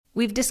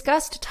We've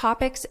discussed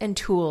topics and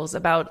tools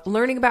about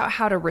learning about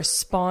how to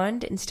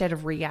respond instead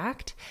of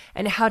react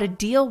and how to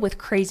deal with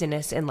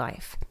craziness in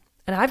life.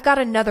 And I've got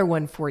another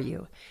one for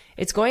you.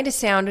 It's going to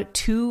sound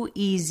too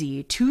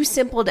easy, too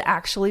simple to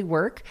actually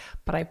work,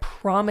 but I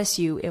promise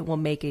you it will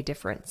make a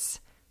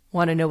difference.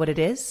 Want to know what it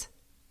is?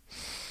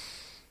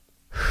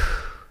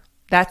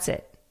 That's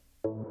it.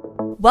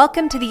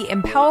 Welcome to the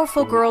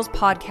Empowerful Girls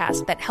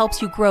podcast that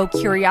helps you grow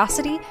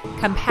curiosity,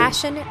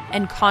 compassion,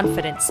 and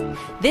confidence.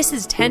 This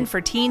is 10 for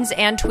teens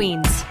and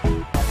tweens.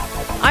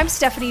 I'm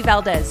Stephanie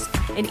Valdez.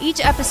 In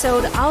each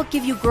episode, I'll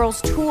give you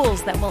girls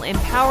tools that will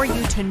empower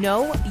you to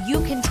know you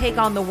can take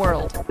on the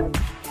world.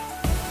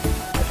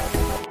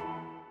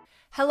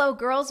 Hello,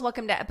 girls.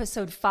 Welcome to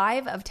episode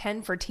 5 of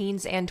 10 for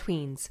teens and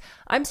tweens.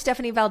 I'm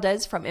Stephanie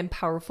Valdez from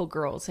Empowerful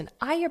Girls, and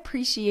I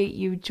appreciate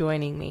you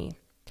joining me.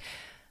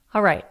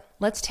 All right.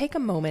 Let's take a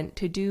moment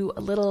to do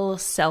a little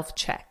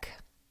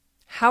self-check.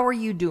 How are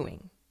you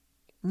doing?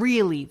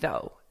 Really,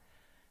 though.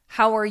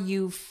 How are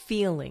you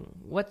feeling?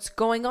 What's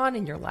going on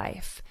in your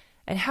life?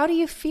 And how do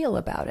you feel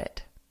about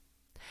it?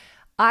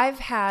 I've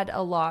had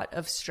a lot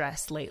of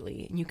stress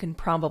lately, and you can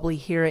probably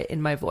hear it in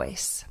my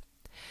voice.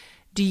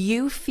 Do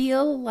you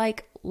feel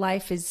like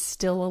life is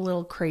still a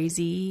little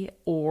crazy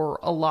or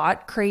a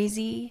lot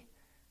crazy?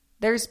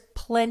 There's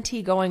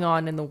plenty going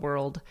on in the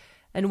world.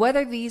 And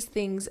whether these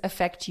things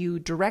affect you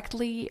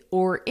directly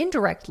or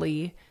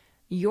indirectly,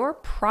 you're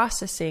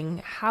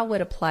processing how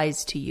it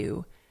applies to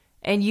you,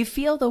 and you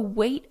feel the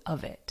weight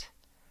of it.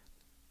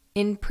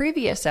 In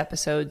previous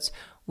episodes,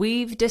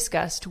 we've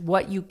discussed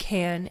what you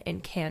can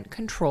and can't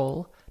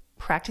control,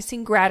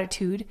 practicing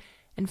gratitude,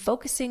 and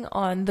focusing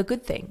on the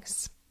good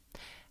things.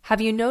 Have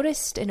you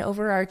noticed an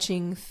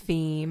overarching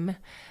theme?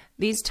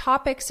 These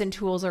topics and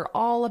tools are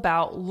all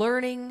about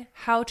learning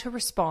how to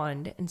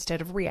respond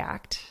instead of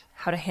react,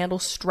 how to handle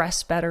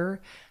stress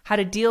better, how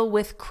to deal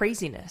with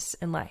craziness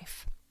in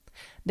life.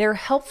 They're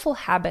helpful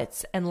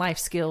habits and life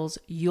skills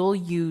you'll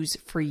use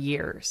for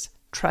years.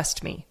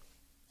 Trust me.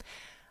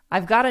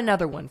 I've got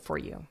another one for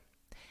you,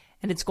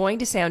 and it's going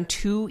to sound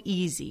too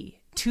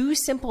easy, too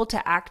simple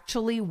to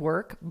actually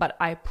work, but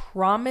I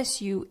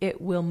promise you it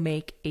will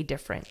make a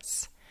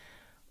difference.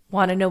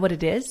 Want to know what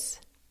it is?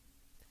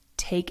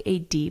 Take a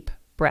deep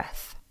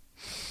breath.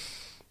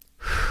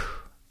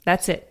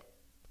 That's it.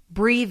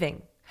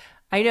 Breathing.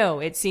 I know,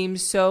 it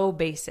seems so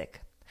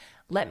basic.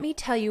 Let me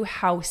tell you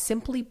how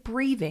simply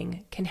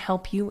breathing can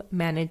help you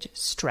manage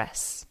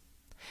stress.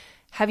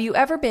 Have you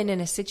ever been in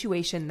a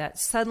situation that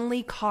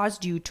suddenly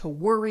caused you to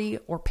worry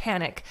or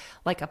panic,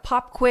 like a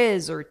pop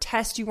quiz or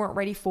test you weren't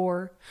ready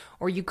for,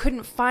 or you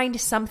couldn't find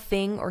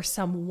something or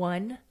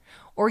someone,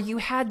 or you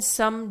had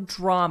some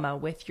drama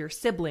with your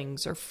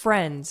siblings or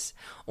friends,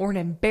 or an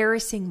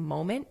embarrassing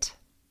moment?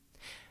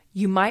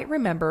 You might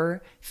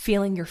remember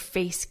feeling your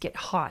face get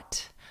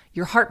hot,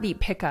 your heartbeat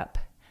pick up,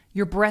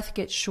 your breath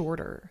get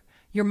shorter,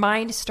 your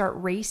mind start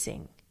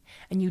racing,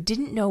 and you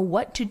didn't know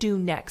what to do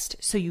next,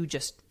 so you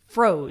just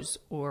froze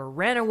or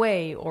ran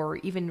away or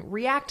even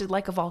reacted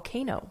like a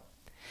volcano.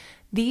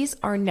 These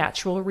are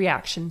natural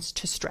reactions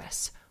to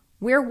stress.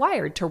 We're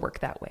wired to work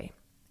that way.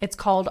 It's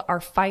called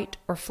our fight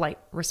or flight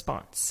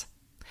response.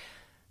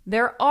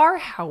 There are,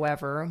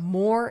 however,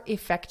 more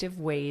effective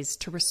ways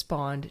to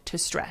respond to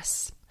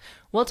stress.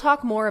 We'll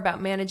talk more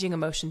about managing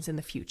emotions in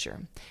the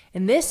future.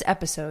 In this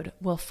episode,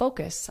 we'll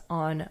focus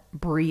on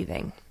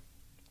breathing.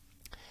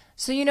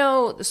 So you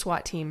know the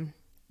SWAT team.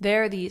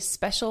 They're the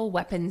Special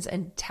Weapons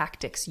and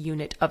Tactics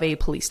Unit of a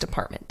police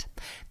department.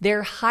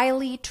 They're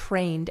highly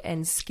trained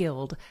and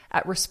skilled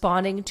at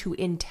responding to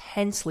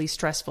intensely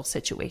stressful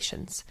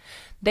situations.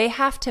 They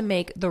have to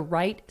make the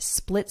right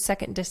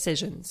split-second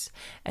decisions,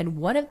 and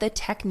one of the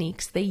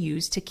techniques they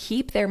use to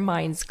keep their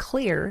minds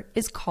clear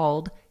is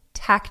called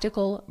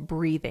tactical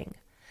breathing.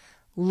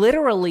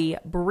 Literally,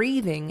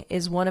 breathing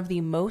is one of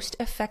the most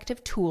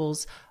effective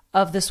tools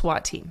of the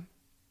SWAT team.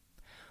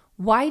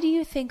 Why do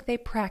you think they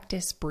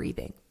practice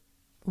breathing?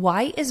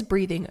 Why is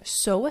breathing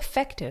so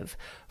effective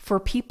for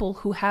people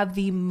who have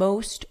the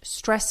most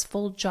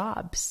stressful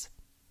jobs?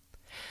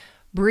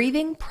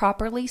 Breathing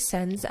properly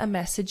sends a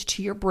message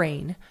to your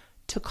brain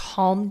to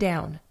calm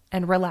down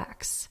and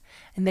relax.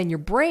 And then your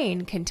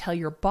brain can tell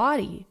your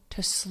body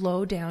to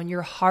slow down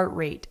your heart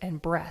rate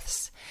and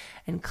breaths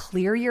and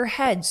clear your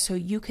head so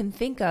you can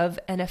think of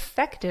an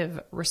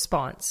effective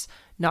response,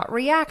 not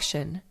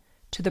reaction,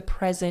 to the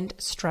present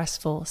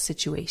stressful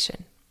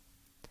situation.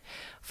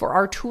 For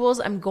our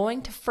tools, I'm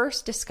going to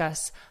first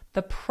discuss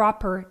the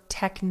proper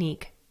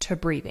technique to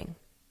breathing.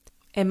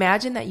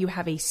 Imagine that you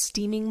have a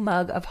steaming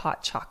mug of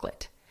hot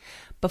chocolate.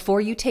 Before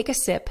you take a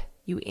sip,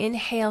 you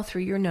inhale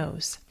through your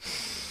nose,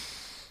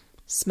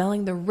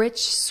 smelling the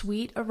rich,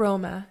 sweet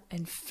aroma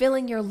and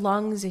filling your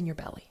lungs and your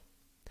belly.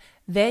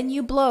 Then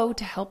you blow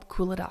to help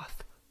cool it off.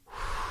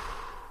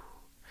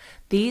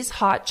 These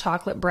hot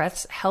chocolate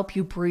breaths help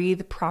you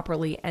breathe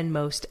properly and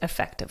most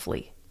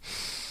effectively.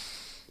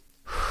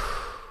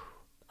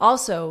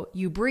 Also,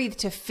 you breathe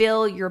to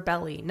fill your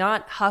belly,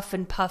 not huff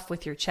and puff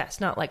with your chest,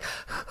 not like,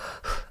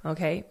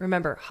 okay?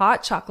 Remember,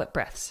 hot chocolate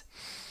breaths.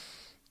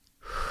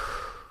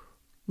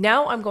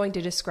 Now I'm going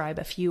to describe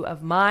a few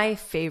of my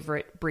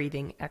favorite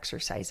breathing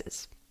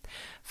exercises.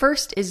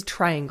 First is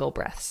triangle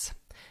breaths.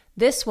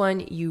 This one,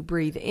 you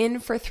breathe in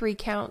for 3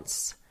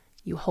 counts,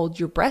 you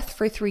hold your breath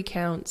for 3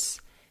 counts,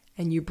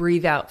 and you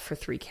breathe out for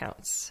 3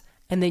 counts.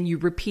 And then you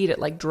repeat it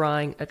like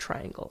drawing a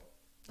triangle.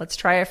 Let's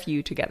try a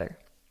few together.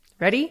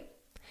 Ready?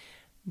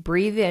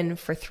 Breathe in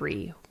for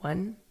 3.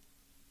 1,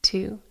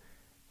 2,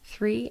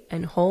 3,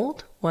 and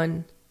hold.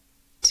 1,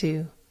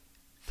 2,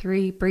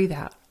 3. Breathe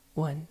out.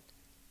 1,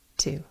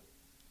 2,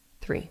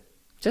 3.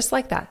 Just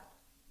like that.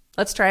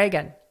 Let's try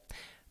again.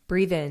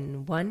 Breathe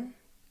in. 1,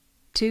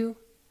 2,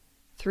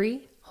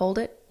 3. Hold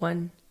it.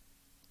 1,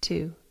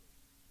 2,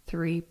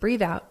 3.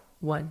 Breathe out.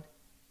 1,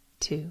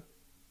 2,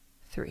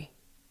 3.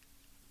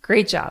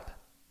 Great job.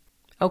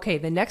 Okay,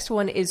 the next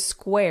one is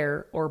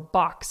square or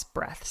box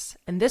breaths.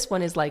 And this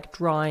one is like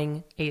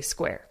drawing a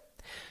square.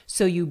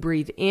 So you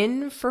breathe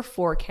in for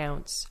 4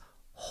 counts,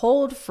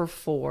 hold for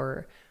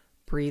 4,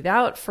 breathe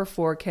out for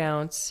 4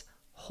 counts,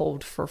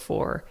 hold for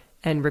 4,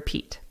 and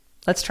repeat.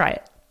 Let's try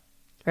it.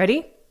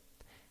 Ready?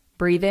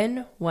 Breathe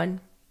in. 1,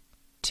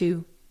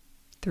 2,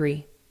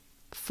 3,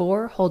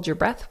 4. Hold your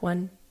breath.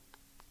 1,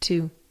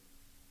 2,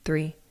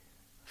 3,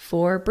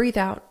 4. Breathe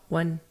out.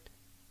 1,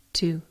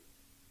 2,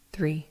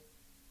 3,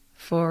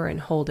 4, and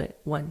hold it.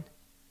 1,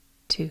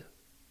 2,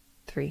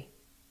 3,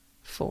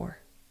 4.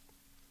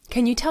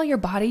 Can you tell your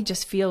body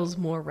just feels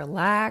more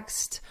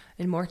relaxed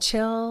and more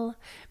chill?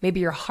 Maybe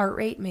your heart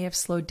rate may have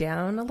slowed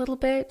down a little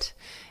bit.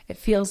 It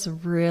feels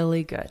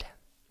really good.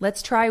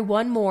 Let's try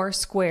one more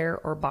square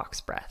or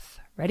box breath.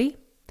 Ready?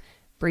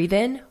 Breathe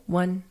in.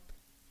 1,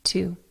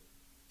 2,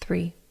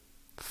 3,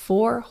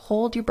 4.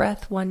 Hold your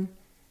breath. 1,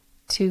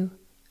 2,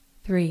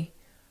 3,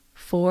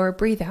 4.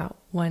 Breathe out.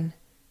 1,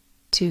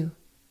 2,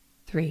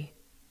 3,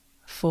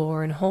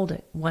 4, and hold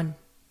it. 1,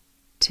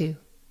 2,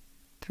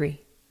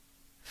 3,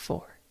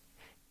 4.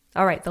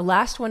 All right, the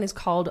last one is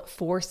called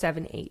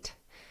 4-7-8.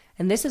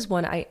 And this is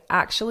one I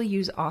actually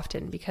use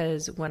often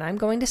because when I'm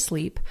going to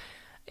sleep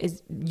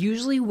is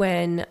usually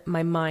when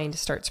my mind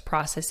starts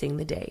processing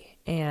the day.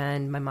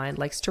 And my mind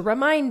likes to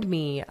remind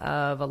me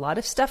of a lot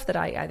of stuff that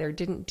I either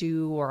didn't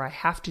do or I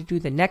have to do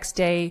the next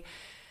day.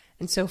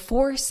 And so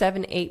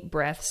 4-7-8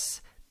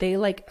 breaths, they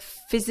like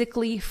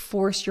physically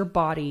force your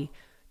body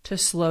to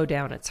slow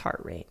down its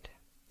heart rate.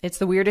 It's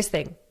the weirdest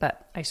thing,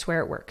 but I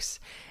swear it works.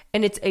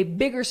 And it's a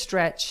bigger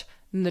stretch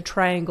than the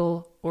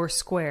triangle or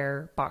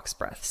square box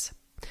breaths.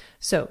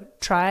 So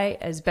try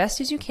as best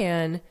as you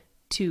can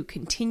to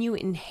continue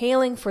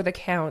inhaling for the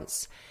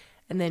counts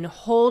and then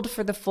hold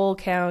for the full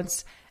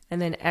counts and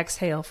then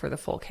exhale for the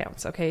full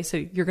counts. Okay, so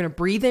you're going to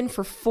breathe in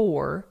for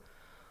 4,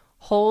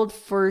 hold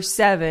for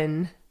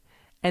 7,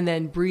 and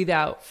then breathe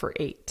out for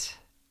 8.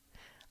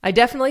 I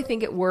definitely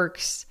think it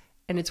works.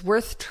 And it's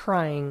worth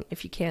trying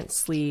if you can't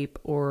sleep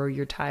or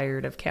you're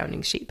tired of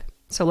counting sheep.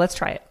 So let's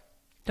try it.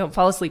 Don't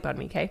fall asleep on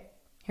me, okay?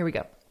 Here we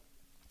go.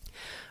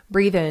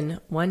 Breathe in.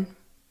 1,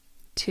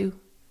 2,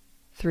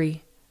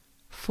 3,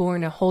 4.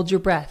 Now hold your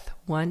breath.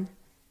 1,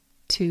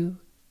 2,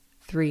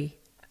 3,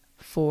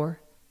 4,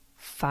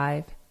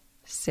 5,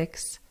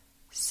 6,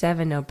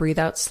 7. Now breathe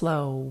out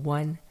slow.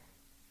 1,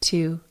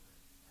 2,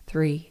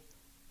 3,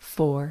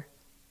 4,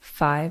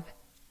 5,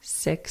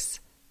 6,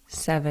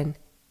 7,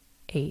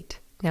 8.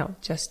 Now,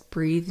 just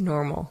breathe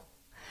normal.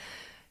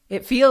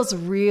 It feels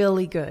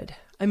really good.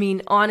 I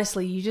mean,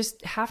 honestly, you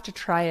just have to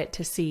try it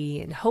to see.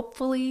 And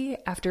hopefully,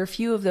 after a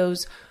few of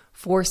those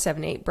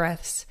 4-7-8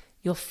 breaths,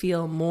 you'll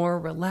feel more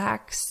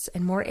relaxed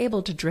and more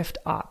able to drift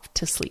off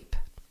to sleep.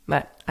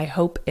 But I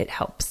hope it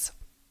helps.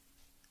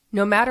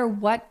 No matter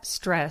what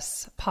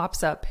stress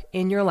pops up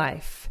in your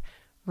life,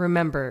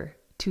 remember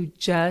to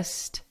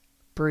just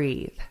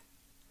breathe.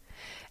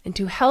 And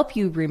to help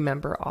you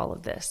remember all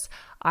of this,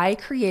 I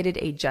created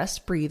a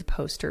Just Breathe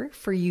poster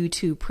for you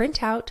to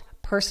print out,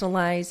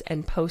 personalize,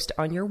 and post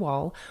on your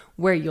wall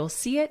where you'll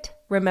see it,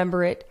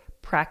 remember it,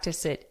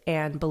 practice it,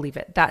 and believe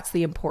it. That's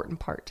the important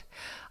part.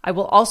 I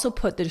will also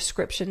put the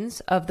descriptions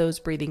of those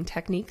breathing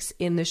techniques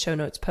in the show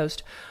notes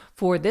post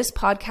for this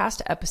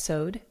podcast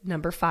episode,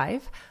 number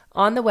 5,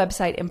 on the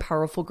website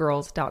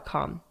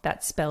empowerfulgirls.com.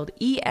 That's spelled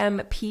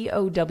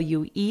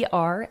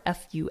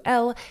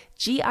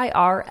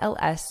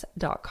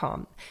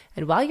EMPOWERFULGIRLS.com.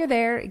 And while you're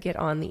there, get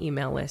on the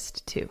email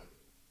list too.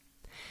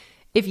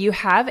 If you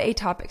have a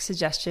topic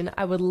suggestion,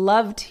 I would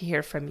love to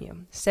hear from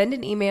you. Send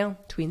an email,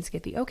 tweens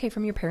get the okay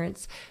from your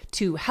parents,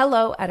 to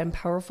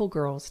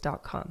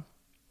hello@empowerfulgirls.com.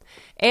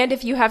 And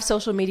if you have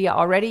social media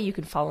already, you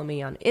can follow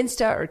me on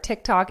Insta or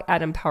TikTok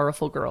at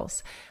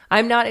empowerfulgirls.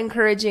 I'm not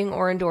encouraging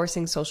or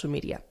endorsing social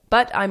media,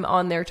 but I'm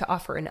on there to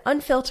offer an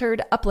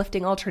unfiltered,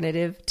 uplifting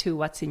alternative to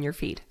what's in your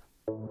feed.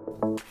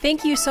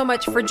 Thank you so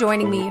much for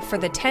joining me for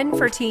the 10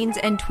 for Teens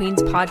and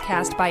Tweens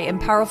podcast by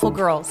Empowerful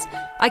Girls.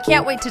 I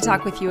can't wait to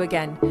talk with you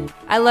again.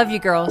 I love you,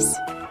 girls.